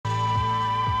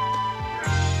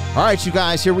All right, you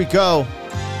guys, here we go.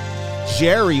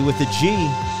 Gerry with the G,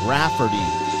 Rafferty.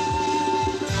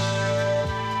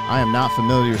 I am not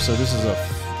familiar, so this is a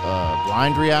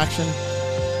blind reaction,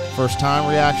 first time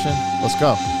reaction. Let's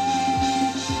go.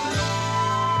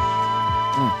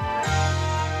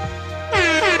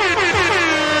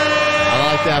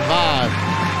 I like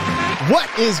that vibe. What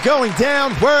is going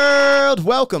down, world?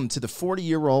 Welcome to the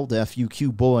 40-year-old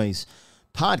FUQ Boys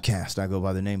podcast. I go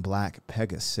by the name Black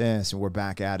Pegasus, and we're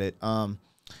back at it. I'm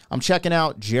checking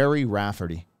out Gerry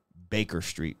Rafferty, Baker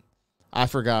Street. I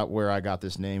forgot where I got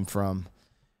this name from.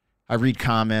 I read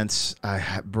comments.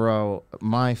 Bro,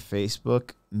 my Facebook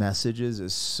messages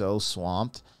is so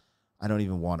swamped, I don't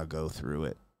even want to go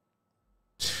through it.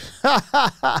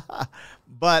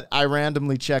 But I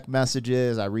randomly check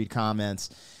messages. I read comments,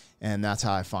 and that's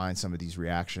how I find some of these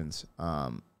reactions.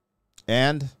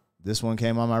 And this one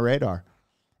came on my radar.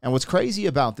 And what's crazy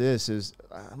about this is,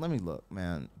 let me look,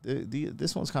 man.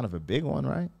 This one's kind of a big one,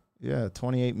 right? Yeah,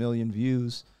 28 million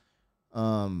views.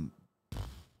 It's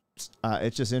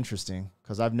just interesting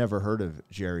because I've never heard of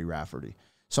Gerry Rafferty.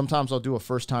 Sometimes I'll do a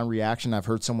first-time reaction. I've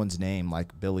heard someone's name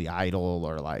like Billy Idol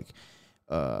or like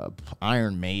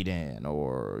Iron Maiden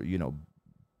or, you know,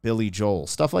 Billy Joel,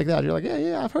 stuff like that. You're like,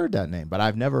 yeah, I've heard that name. But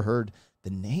I've never heard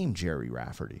the name Gerry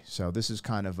Rafferty. So this is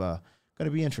kind of going to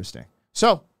be interesting.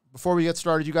 So before we get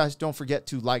started, you guys, don't forget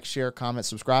to like, share, comment,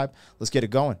 subscribe. Let's get it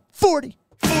going.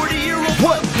 40-year-old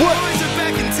what? Boys are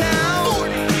back in town.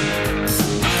 40.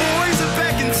 The boys are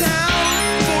back in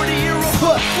town. 40-year-old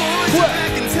boys are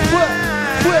back in town.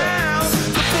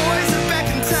 The boys are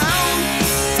back in town.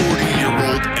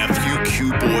 40-year-old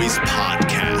FUQ Boys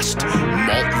podcast.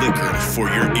 Malt liquor for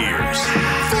your ears.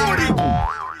 40.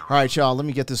 All right, y'all, let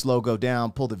me get this logo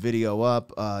down, pull the video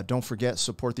up. Don't forget,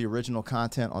 support the original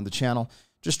content on the channel.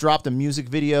 Just dropped a music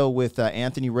video with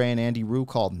Anthony Ray and Andy Rue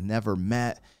called Never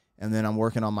Met. And then I'm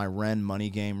working on my Ren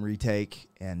Money Game retake.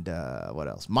 And what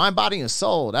else? Mind, Body, and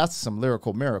Soul. That's some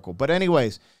lyrical miracle. But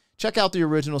anyways, check out the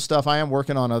original stuff. I am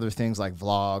working on other things like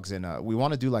vlogs. And we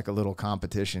want to do like a little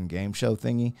competition game show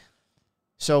thingy.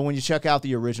 So when you check out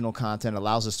the original content, it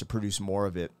allows us to produce more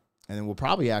of it. And then we'll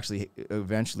probably actually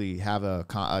eventually have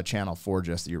a channel for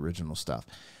just the original stuff.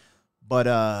 But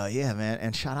yeah, man.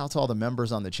 And shout out to all the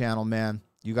members on the channel, man.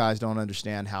 You guys don't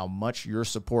understand how much your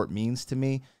support means to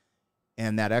me,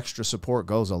 and that extra support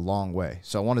goes a long way.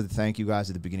 So I wanted to thank you guys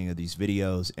at the beginning of these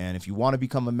videos, and if you want to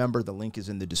become a member, the link is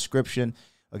in the description.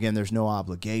 Again, there's no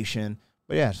obligation,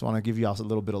 but yeah, I just want to give y'all a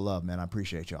little bit of love, man. I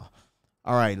appreciate y'all.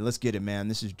 All right, let's get it, man.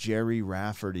 This is Gerry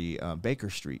Rafferty, Baker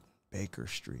Street. Baker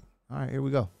Street. All right, here we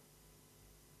go.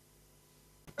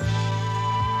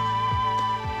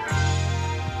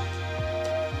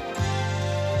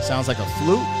 Sounds like a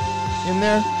flute in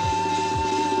there.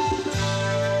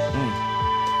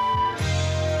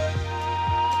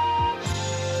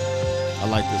 I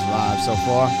like this vibe so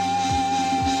far.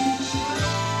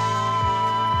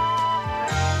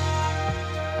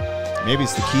 Maybe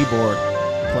it's the keyboard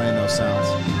playing those sounds.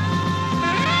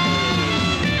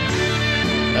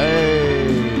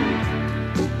 Hey.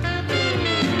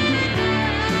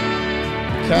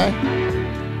 Okay.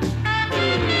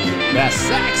 That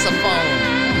saxophone.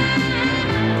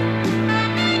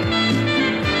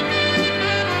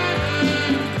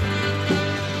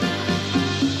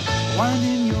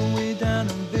 Winding your way down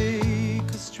on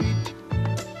Baker Street,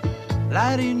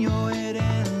 lighting your head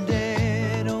and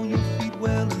dead on your feet.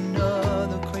 Well,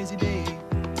 another crazy day.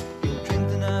 You'll drink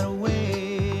the night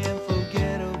away and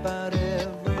forget about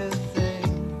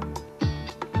everything.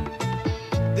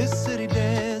 This city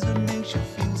desert makes you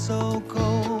feel so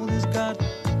cold. It's got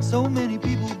so many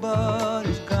people, but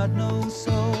it's got no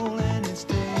soul. And it's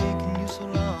taken you so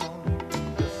long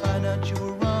to find out you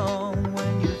were wrong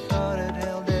when you thought it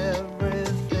held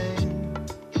everything.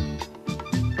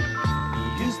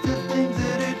 You used to think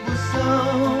that it was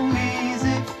so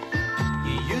easy.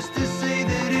 You used to say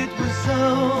that it was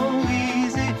so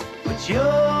easy. But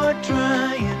you're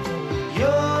trying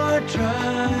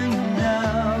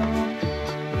now.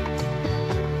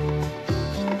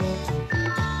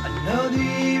 Another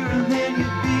year and then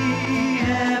you'd be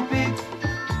happy.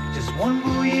 Just one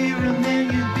more year and then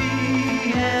you'd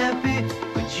be happy.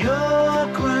 But you're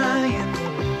crying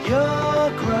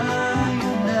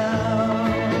now.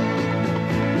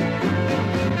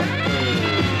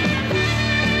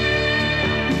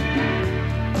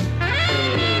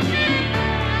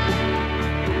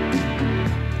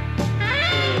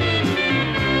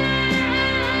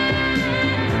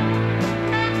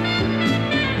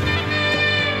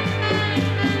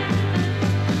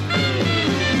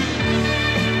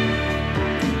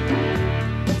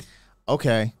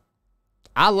 Okay.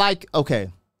 Okay.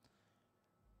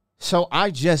 So I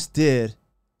just did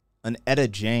an Etta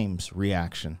James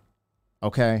reaction.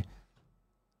 Okay.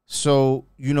 So,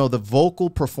 you know, the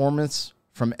vocal performance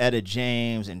from Etta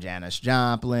James and Janis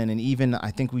Joplin, and even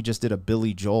I think we just did a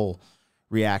Billy Joel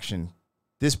reaction.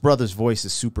 This brother's voice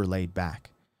is super laid back,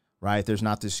 right? There's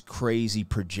not this crazy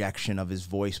projection of his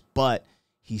voice, but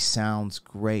he sounds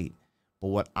great. But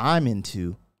what I'm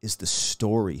into is the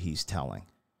story he's telling.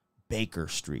 Baker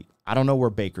Street. I don't know where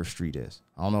Baker Street is.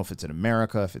 I don't know if it's in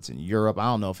America, if it's in Europe. I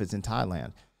don't know if it's in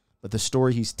Thailand. But the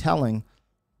story he's telling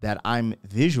that I'm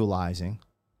visualizing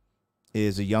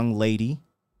is a young lady,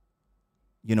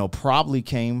 you know, probably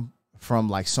came from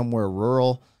like somewhere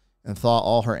rural and thought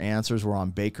all her answers were on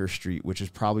Baker Street, which is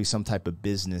probably some type of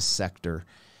business sector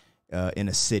in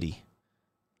a city.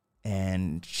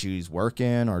 And she's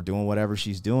working or doing whatever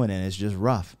she's doing, and it's just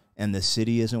rough. And the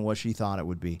city isn't what she thought it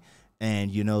would be.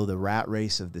 And, you know, the rat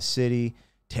race of the city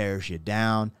tears you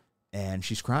down, and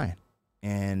she's crying.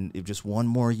 And it just one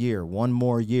more year.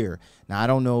 Now, I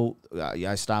don't know.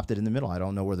 I stopped it in the middle. I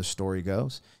don't know where the story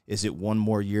goes. Is it one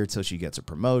more year till she gets a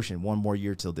promotion? One more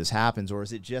year till this happens? Or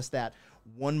is it just that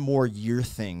one more year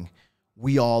thing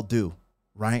we all do,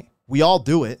 right? We all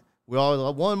do it. We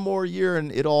all one more year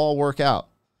and it'll all work out.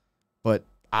 But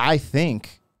I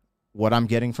think what I'm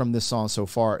getting from this song so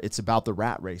far, it's about the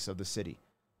rat race of the city.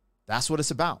 That's what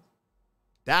it's about.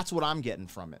 That's what I'm getting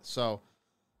from it. So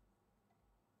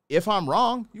if I'm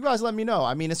wrong, you guys let me know.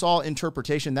 I mean, it's all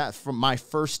interpretation. That from my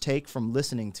first take from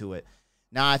listening to it.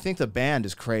 Now, I think the band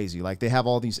is crazy. Like, they have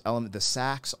all these elements. The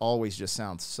sax always just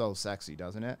sounds so sexy,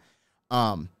 doesn't it?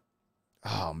 Oh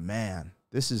man,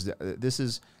 this is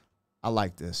I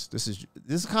like this. This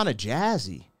is kind of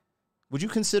jazzy. Would you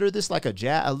consider this like a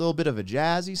little bit of a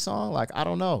jazzy song? Like, I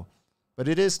don't know, but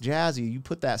it is jazzy. You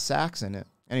put that sax in it.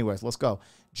 Anyways, let's go.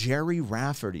 Gerry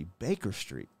Rafferty, Baker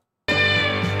Street.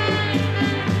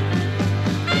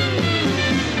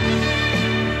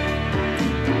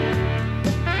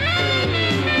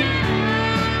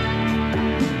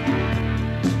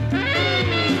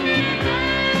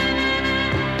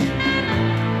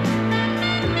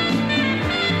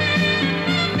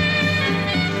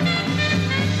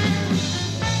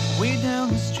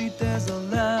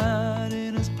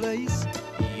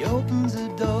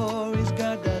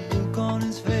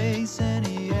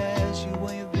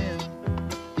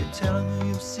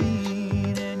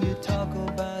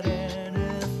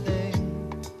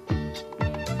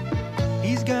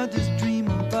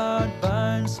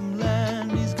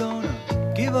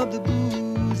 Give up the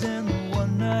booze and the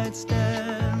one-night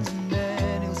stands, and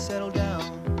then he'll settle down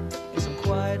in some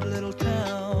quiet little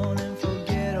town and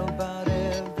forget about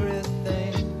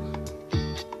everything.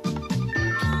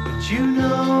 But you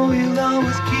know he'll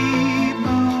always keep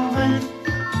moving.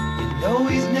 You know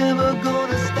he's never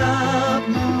gonna stop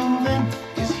moving,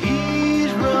 'cause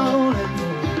he's rolling,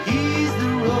 he's the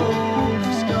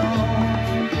rolling stone.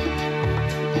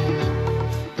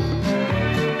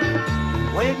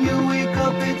 When you wake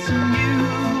up, it's a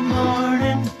new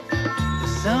morning. The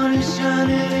sun is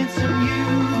shining, it's a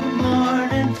new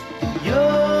morning.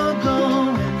 You're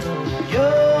going home.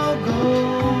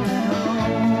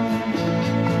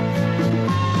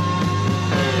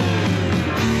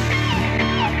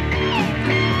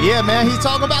 Yeah, man, he's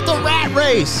talking about the rat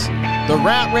race. The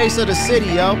rat race of the city,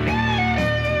 yo.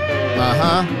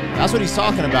 That's what he's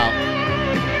talking about.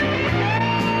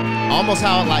 Almost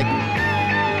how it, like,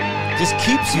 just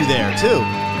keeps you there, too.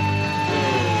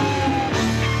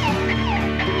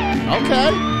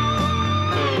 Okay.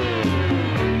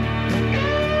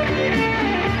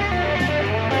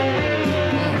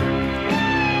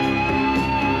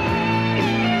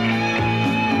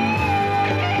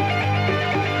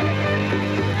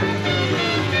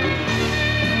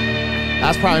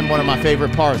 That's probably one of my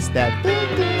favorite parts. That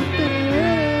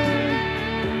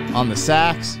on the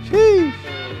sax. Sheesh.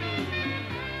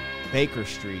 Baker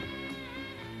Street.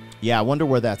 Yeah, I wonder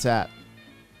where that's at.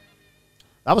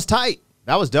 That was tight.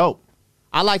 That was dope.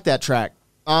 I like that track.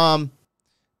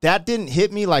 That didn't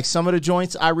hit me like some of the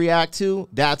joints I react to.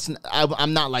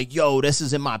 I'm not like, yo, this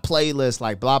is in my playlist,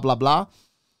 like blah, blah, blah.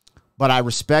 But I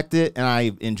respect it and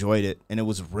I enjoyed it. And it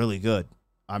was really good.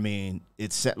 I mean,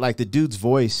 it's like the dude's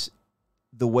voice,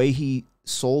 the way he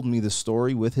sold me the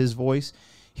story with his voice,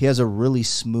 he has a really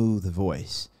smooth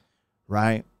voice,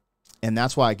 right? And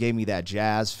that's why it gave me that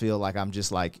jazz feel, like I'm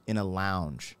just like in a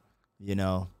lounge, you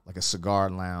know, like a cigar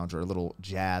lounge or a little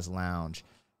jazz lounge,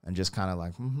 and just kind of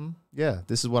like, yeah,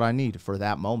 this is what I need for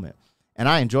that moment. And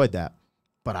I enjoyed that.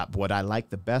 But what I liked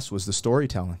the best was the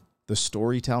storytelling.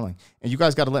 And you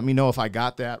guys got to let me know if I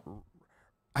got that.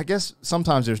 I guess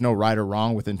sometimes there's no right or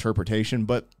wrong with interpretation,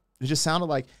 but it just sounded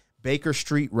like Baker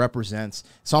Street represents,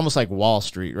 it's almost like Wall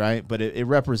Street, right? But it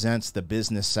represents the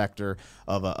business sector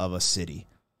of a city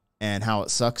and how it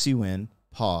sucks you in,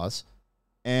 pause,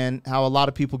 and how a lot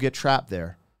of people get trapped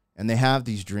there and they have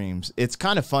these dreams. It's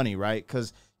kind of funny, right?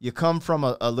 Because you come from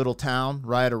a little town,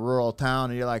 right? A rural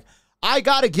town, and you're like, I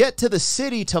got to get to the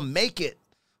city to make it.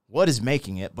 What is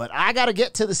making it? But I got to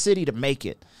get to the city to make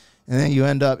it. And then you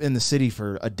end up in the city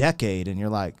for a decade and you're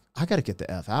like, I got to get the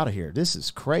F out of here. This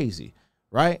is crazy,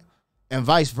 right? And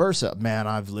vice versa. Man,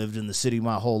 I've lived in the city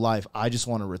my whole life. I just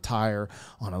want to retire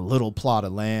on a little plot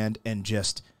of land and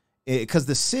just, because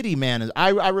the city, man, is,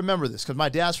 I remember this because my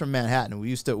dad's from Manhattan. We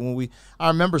used to, I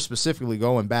remember specifically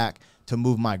going back to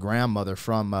move my grandmother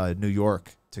from New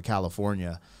York to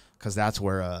California because that's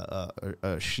where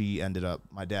she ended up,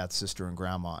 my dad's sister and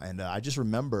grandma. And I just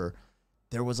remember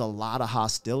there was a lot of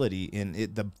hostility in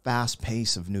the fast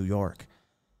pace of New York.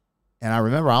 And I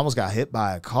remember I almost got hit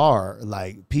by a car,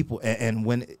 like people, and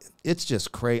when it's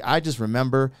just crazy. I just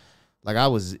remember, like, I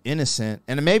was innocent,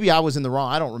 and maybe I was in the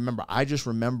wrong. I don't remember. I just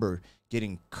remember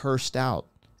getting cursed out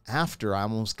after I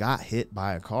almost got hit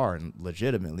by a car and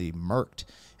legitimately murked.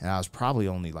 And I was probably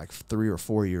only like 3 or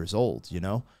 4 years old, you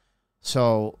know?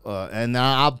 So, and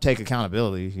I'll take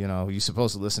accountability. You know, you're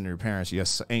supposed to listen to your parents. You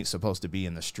ain't supposed to be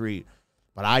in the street.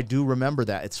 But I do remember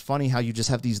that. It's funny how you just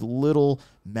have these little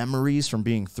memories from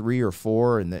being 3 or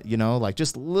 4 and that, you know, like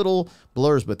just little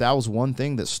blurs. But that was one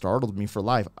thing that startled me for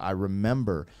life. I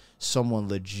remember someone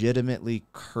legitimately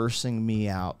cursing me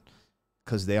out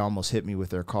because they almost hit me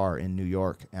with their car in New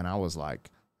York. And I was like,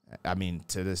 I mean,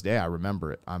 to this day, I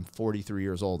remember it. I'm 43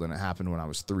 years old and it happened when I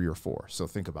was 3 or 4. So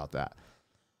think about that.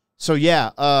 So,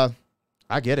 yeah,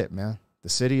 I get it, man. The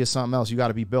city is something else. You got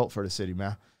to be built for the city,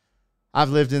 man. I've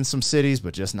lived in some cities,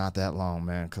 but just not that long,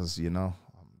 man, because, yeah,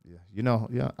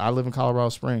 I live in Colorado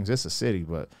Springs. It's a city,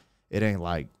 but it ain't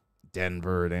like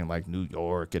Denver. It ain't like New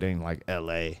York. It ain't like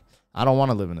L.A. I don't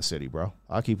want to live in a city, bro.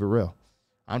 I'll keep it real.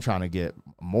 I'm trying to get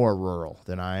more rural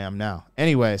than I am now.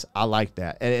 Anyways, I like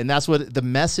that. And that's what the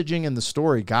messaging and the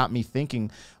story got me thinking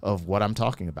of what I'm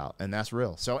talking about, and that's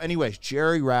real. So anyways,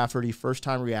 Gerry Rafferty,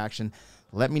 first-time reaction.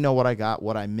 Let me know what I got,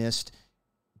 what I missed.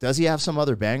 Does he have some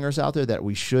other bangers out there that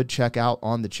we should check out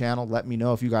on the channel? Let me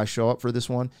know if you guys show up for this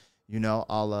one. You know,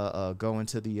 I'll go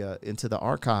into the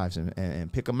archives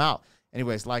and pick them out.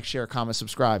 Anyways, like, share, comment,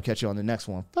 subscribe. Catch you on the next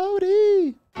one.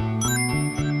 40.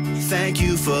 Thank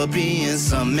you for being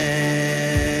some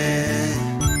man.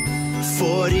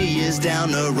 40 years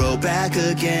down the road, back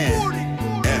again.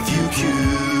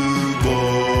 FUQ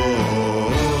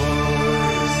boys.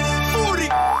 40.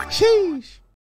 Sheesh.